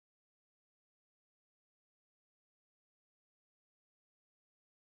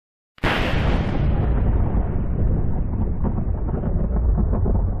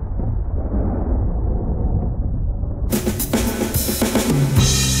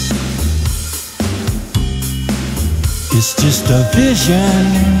It's just a vision.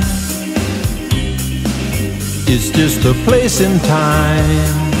 It's just a place in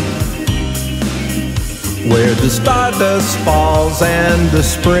time where the stardust falls and the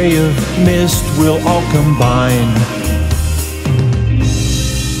spray of mist will all combine.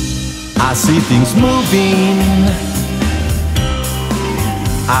 I see things moving,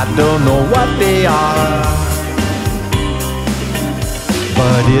 I don't know what they are,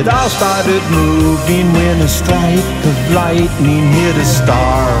 but it all started moving when a strike of lightning hit a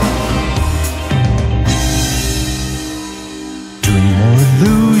star. Dream or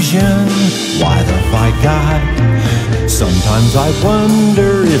illusion, why the fight, God? Sometimes I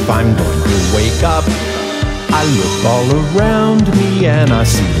wonder if I'm going to wake up. I look all around me and I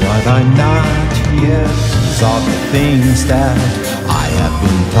see what I'm not yet. These are the things that I have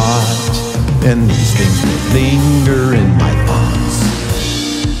been taught, and these things will linger in my thoughts.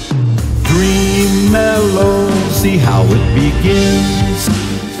 Dream mellow, see how it begins.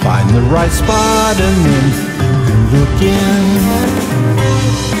 Find the right spot and then you can look in.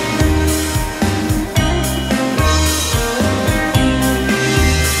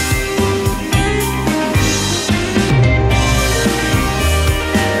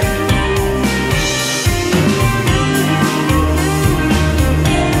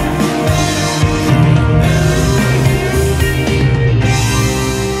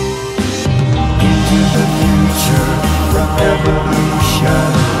 Evolution,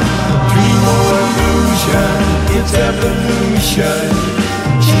 dream or illusion, it's evolution.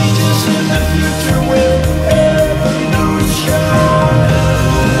 Changes in the future with evolution.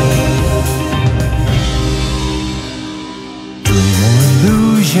 Dream or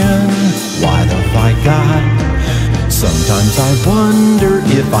illusion, why the fight, God? Sometimes I wonder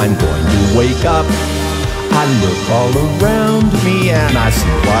if I'm going to wake up. I look all around me and I see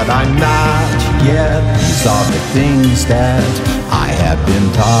what I'm not yet. These are the things that I have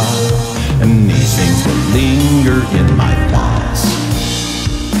been taught, and these things will linger in my thoughts.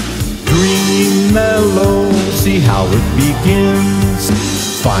 Dream mellow, see how it begins.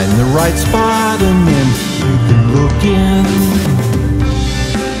 Find the right spot and then you can look in.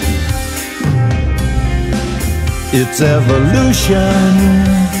 It's evolution,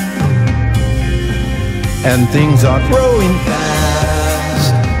 and things are growing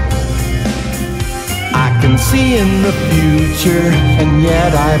fast. I can see in the future, and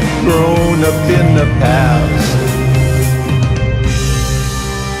yet I've grown up in the past.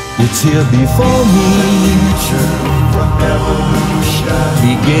 It's here before me, from evolution,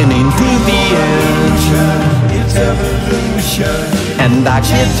 beginning to the end. It's evolution, and I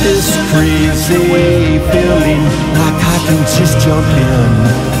get this crazy feeling like I can just jump in.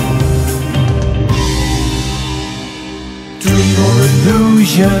 Dream or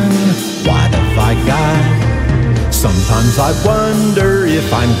illusion, why the fight, God? Sometimes I wonder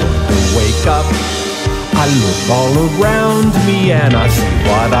if I'm going to wake up. I look all around me and I see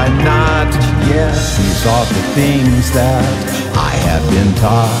what I'm not yet. These are the things that I have been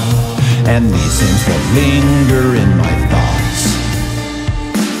taught, and these things will linger in my thoughts.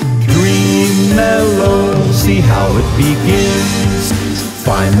 Dream mellow, see how it begins.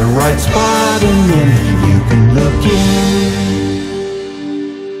 Find the right spot and then you can look in.